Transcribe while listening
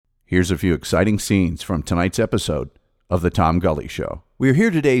Here's a few exciting scenes from tonight's episode of The Tom Gully Show. We're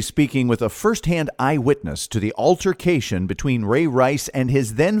here today speaking with a first-hand eyewitness to the altercation between Ray Rice and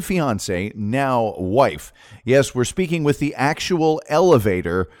his then-fiancée, now wife. Yes, we're speaking with the actual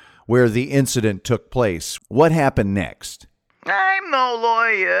elevator where the incident took place. What happened next? I'm no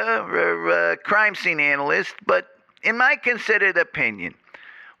lawyer or crime scene analyst, but in my considered opinion,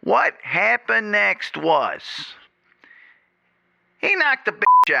 what happened next was he knocked the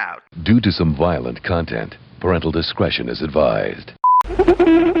bitch out. Due to some violent content, parental discretion is advised.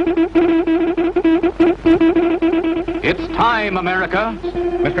 It's time, America.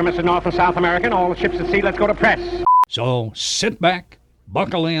 Mr. and Mrs. North and South American, all the ships at sea, let's go to press. So sit back,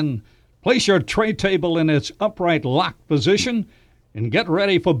 buckle in, place your tray table in its upright lock position, and get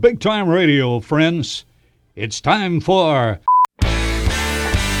ready for big-time radio, friends. It's time for...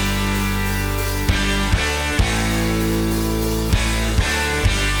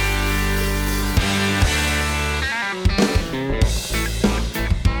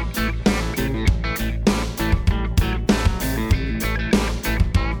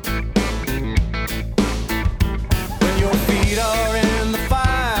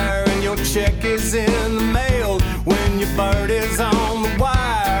 check is in the mail, when your bird is on the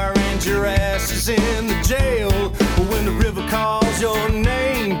wire and your ass is in the jail, when the river calls your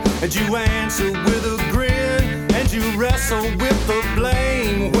name and you answer with a grin, and you wrestle with the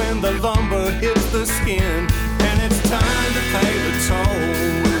blame when the lumber hits the skin, and it's time to pay the toll.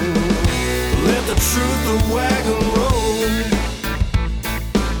 Let the truth the wagon roll.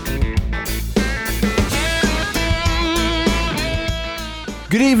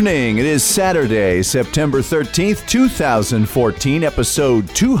 Good evening. It is Saturday, September 13th, 2014, episode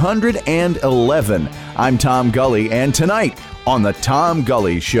 211. I'm Tom Gully, and tonight on The Tom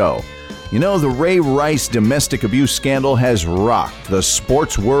Gully Show. You know, the Ray Rice domestic abuse scandal has rocked the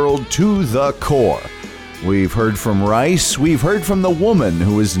sports world to the core. We've heard from Rice, we've heard from the woman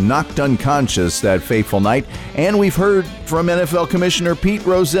who was knocked unconscious that fateful night, and we've heard from NFL Commissioner Pete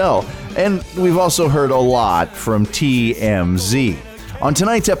Rozelle, and we've also heard a lot from TMZ. On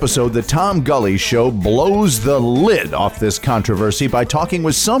tonight's episode, the Tom Gully Show blows the lid off this controversy by talking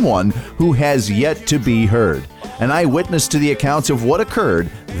with someone who has yet to be heard, an eyewitness to the accounts of what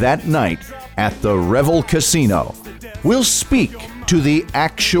occurred that night at the Revel Casino. We'll speak to the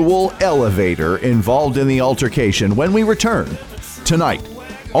actual elevator involved in the altercation when we return tonight,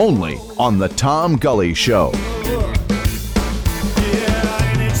 only on the Tom Gully Show.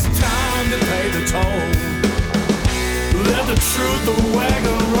 Truth the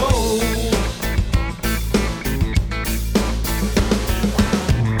wagon roll.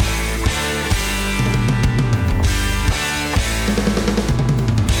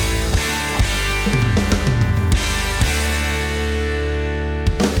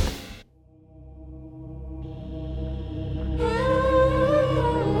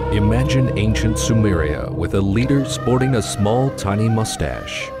 Imagine ancient Sumeria with a leader sporting a small, tiny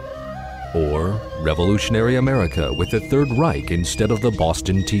mustache. Or revolutionary America with the Third Reich instead of the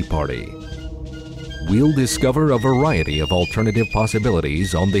Boston Tea Party. We'll discover a variety of alternative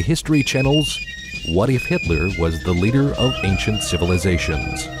possibilities on the History Channel's What If Hitler Was the Leader of Ancient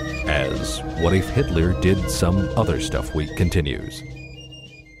Civilizations, as What If Hitler Did Some Other Stuff Week continues.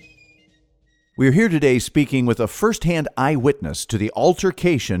 We're here today speaking with a first-hand eyewitness to the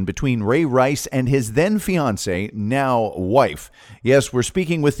altercation between Ray Rice and his then-fiancée, now wife. Yes, we're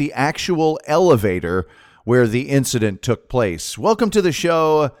speaking with the actual elevator where the incident took place. Welcome to the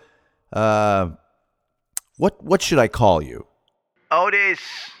show. What should I call you? Otis.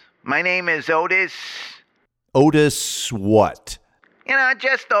 My name is Otis. Otis what? You know,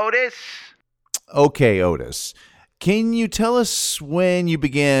 just Otis. Okay, Otis. Can you tell us when you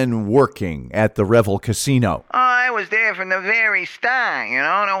began working at the Revel Casino? Oh, I was there from the very start,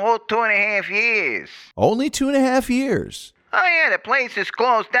 the whole 2.5 years. Only 2.5 years? Oh, yeah, the place is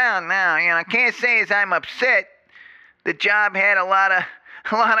closed down now. I can't say as I'm upset. The job had a lot of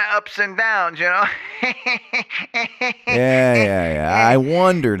ups and downs, Yeah. I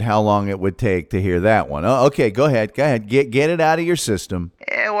wondered how long it would take to hear that one. Oh, okay, go ahead. Get it out of your system.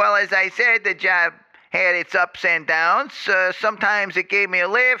 Yeah, well, as I said, the job had its ups and downs. Sometimes it gave me a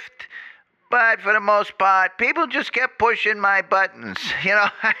lift, but for the most part, people just kept pushing my buttons.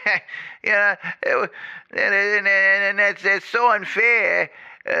 And that's so unfair.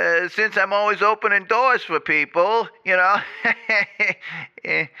 Since I'm always opening doors for people,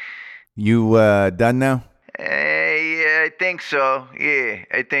 You done now? Yeah, I think so. Yeah,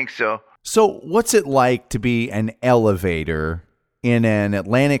 I think so. So what's it like to be an elevator in an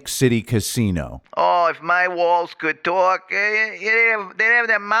Atlantic City casino. Oh, if my walls could talk, they'd have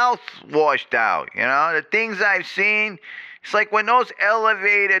their mouths washed out, you know? The things I've seen, it's like when those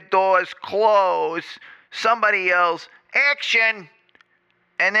elevator doors close, somebody yells, "Action!"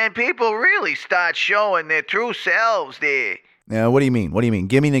 And then people really start showing their true selves there. Now, what do you mean? What do you mean?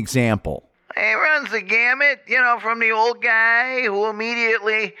 Give me an example. It runs the gamut, you know, from the old guy who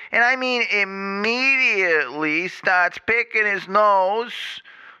immediately, and I mean immediately, starts picking his nose,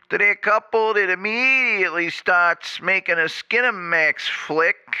 to the couple that immediately starts making a Skinamax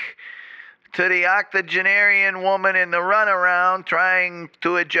flick, to the octogenarian woman in the runaround trying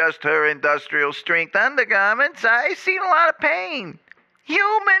to adjust her industrial strength undergarments. I've seen a lot of pain.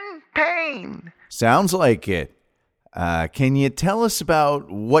 Human pain. Sounds like it. Can you tell us about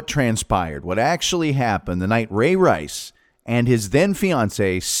what transpired, what actually happened the night Ray Rice and his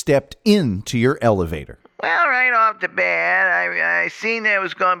then-fiancée stepped into your elevator? Well, right off the bat, I seen there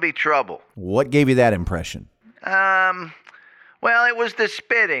was going to be trouble. What gave you that impression? Well, it was the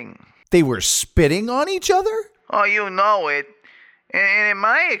spitting. They were spitting on each other? Oh, you know it. And in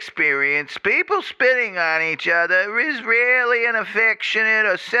my experience, people spitting on each other is rarely an affectionate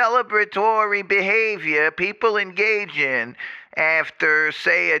or celebratory behavior people engage in after,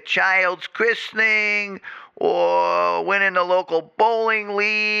 say, a child's christening or winning the local bowling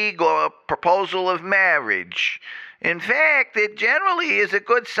league or a proposal of marriage. In fact, it generally is a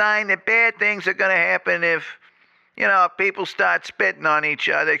good sign that bad things are going to happen if, you know, people start spitting on each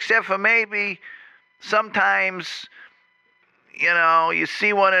other, except for maybe sometimes, you know, you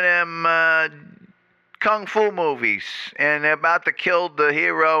see one of them kung fu movies, and they're about to kill the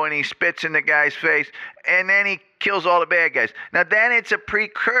hero, and he spits in the guy's face, and then he kills all the bad guys. Now, then it's a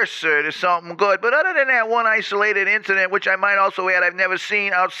precursor to something good. But other than that one isolated incident, which I might also add I've never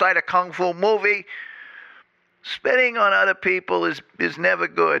seen outside a kung fu movie, spitting on other people is never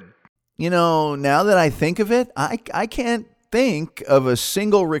good. You know, now that I think of it, I can't think of a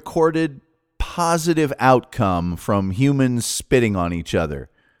single recorded positive outcome from humans spitting on each other.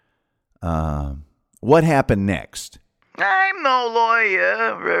 What happened next? I'm no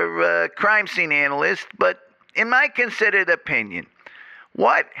lawyer or crime scene analyst, but in my considered opinion,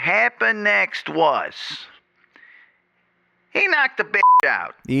 what happened next he knocked the bitch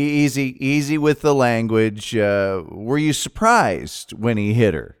out. Easy with the language. Were you surprised when he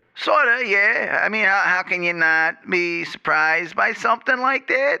hit her? Sorta, yeah. I mean, how can you not be surprised by something like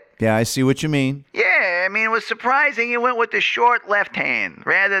that? Yeah, I see what you mean. Yeah, I mean, it was surprising he went with the short left hand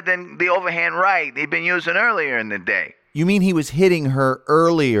rather than the overhand right he'd been using earlier in the day. You mean he was hitting her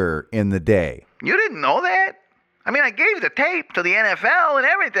earlier in the day? You didn't know that? I mean, I gave the tape to the NFL and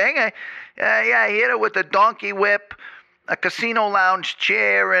everything. I hit her with a donkey whip, a casino lounge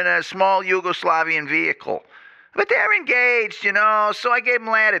chair, and a small Yugoslavian vehicle. But they're engaged, you know, so I gave them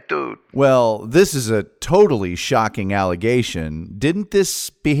latitude. Well, this is a totally shocking allegation. Didn't this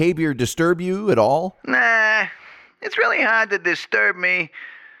behavior disturb you at all? Nah, it's really hard to disturb me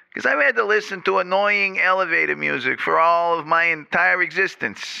because I've had to listen to annoying elevator music for all of my entire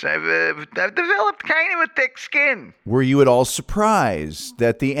existence. I've developed kind of a thick skin. Were you at all surprised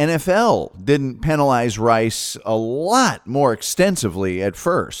that the NFL didn't penalize Rice a lot more extensively at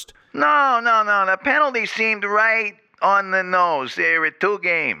first? No. The penalty seemed right on the nose. There were 2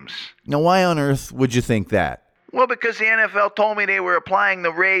 games. Now, why on earth would you think that? Well, because the NFL told me they were applying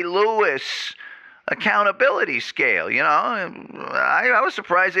the Ray Lewis accountability scale, you know. I was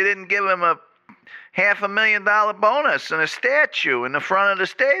surprised they didn't give him a $500,000 bonus and a statue in the front of the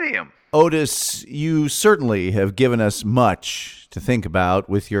stadium. Otis, you certainly have given us much to think about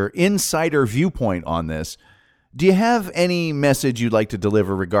with your insider viewpoint on this. Do you have any message you'd like to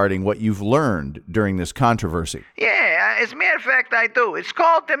deliver regarding what you've learned during this controversy? Yeah, as a matter of fact, I do. It's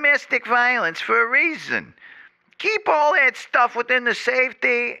called domestic violence for a reason. Keep all that stuff within the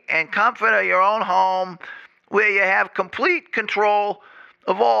safety and comfort of your own home where you have complete control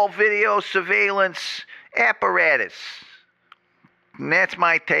of all video surveillance apparatus. And that's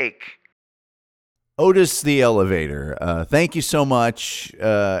my take. Otis the Elevator, thank you so much,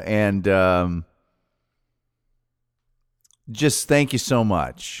 and just thank you so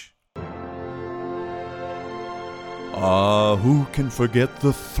much. Who can forget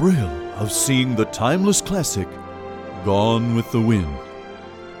the thrill of seeing the timeless classic, Gone with the Wind?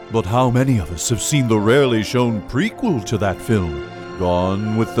 But how many of us have seen the rarely shown prequel to that film,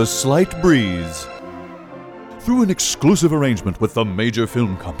 Gone with the Slight Breeze? Through an exclusive arrangement with the major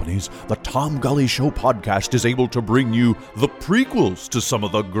film companies, the Tom Gully Show podcast is able to bring you the prequels to some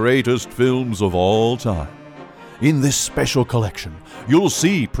of the greatest films of all time. In this special collection, you'll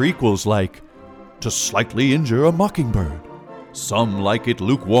see prequels like To Slightly Injure a Mockingbird, some like it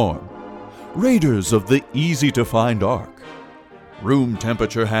lukewarm. Raiders of the easy-to-find Ark. Room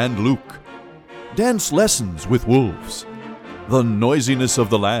temperature hand Luke. Dance lessons with wolves. The noisiness of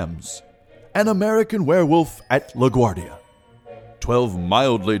the lambs. An American werewolf at LaGuardia. 12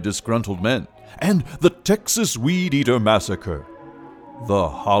 mildly disgruntled men. And the Texas Weed Eater Massacre. The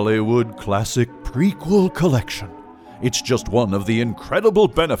Hollywood Classic Prequel Collection. It's just one of the incredible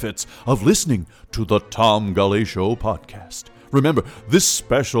benefits of listening to the Tom Gully Show podcast. Remember, this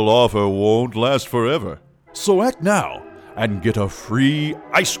special offer won't last forever. So act now and get a free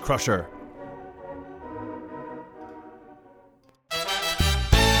ice crusher.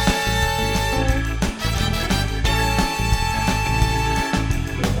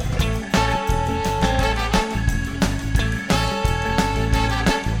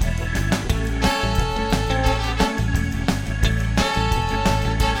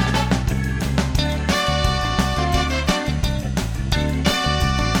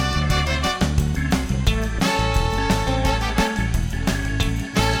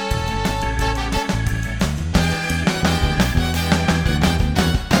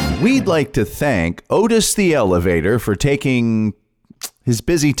 We'd like to thank Otis the Elevator for taking his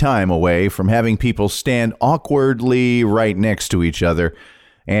busy time away from having people stand awkwardly right next to each other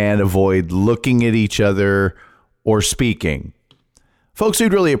and avoid looking at each other or speaking. Folks,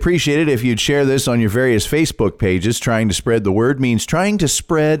 we'd really appreciate it if you'd share this on your various Facebook pages. Trying to spread the word means trying to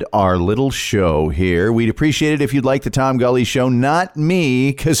spread our little show here. We'd appreciate it if you'd like the Tom Gully Show, not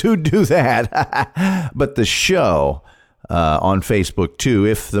me, because who'd do that, but the show. On Facebook, too,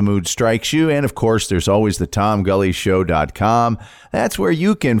 if the mood strikes you. And, of course, there's always the TomGullyShow.com. That's where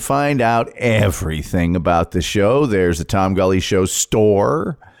you can find out everything about the show. There's the Tom Gully Show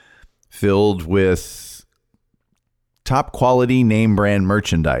store filled with top-quality name-brand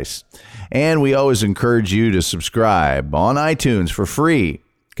merchandise. And we always encourage you to subscribe on iTunes for free,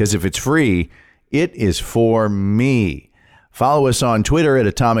 because if it's free, it is for me. Follow us on Twitter at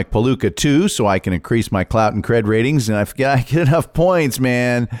Atomic Palooka 2 so I can increase my clout and cred ratings. And if I get enough points,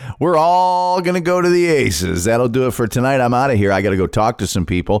 man, we're all going to go to the Aces. That'll do it for tonight. I'm out of here. I got to go talk to some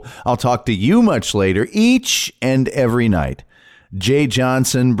people. I'll talk to you much later, each and every night. Jay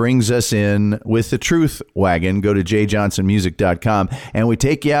Johnson brings us in with the Truth Wagon. Go to jjohnsonmusic.com. And we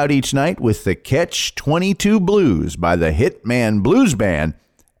take you out each night with the Catch-22 Blues by the Hitman Blues Band.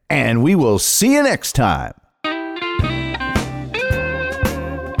 And we will see you next time.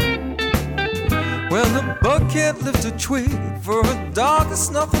 Well, the bug can't lift a twig for a dog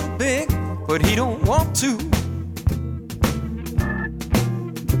that's nothing big, but he don't want to.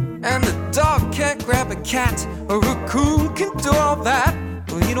 And the dog can't grab a cat, a raccoon can do all that,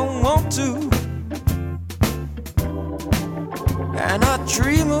 but he don't want to. And I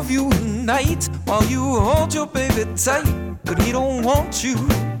dream of you at night while you hold your baby tight, but he don't want you.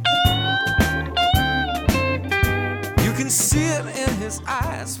 You can see it in his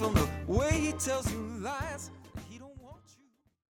eyes from the way he tells you lies.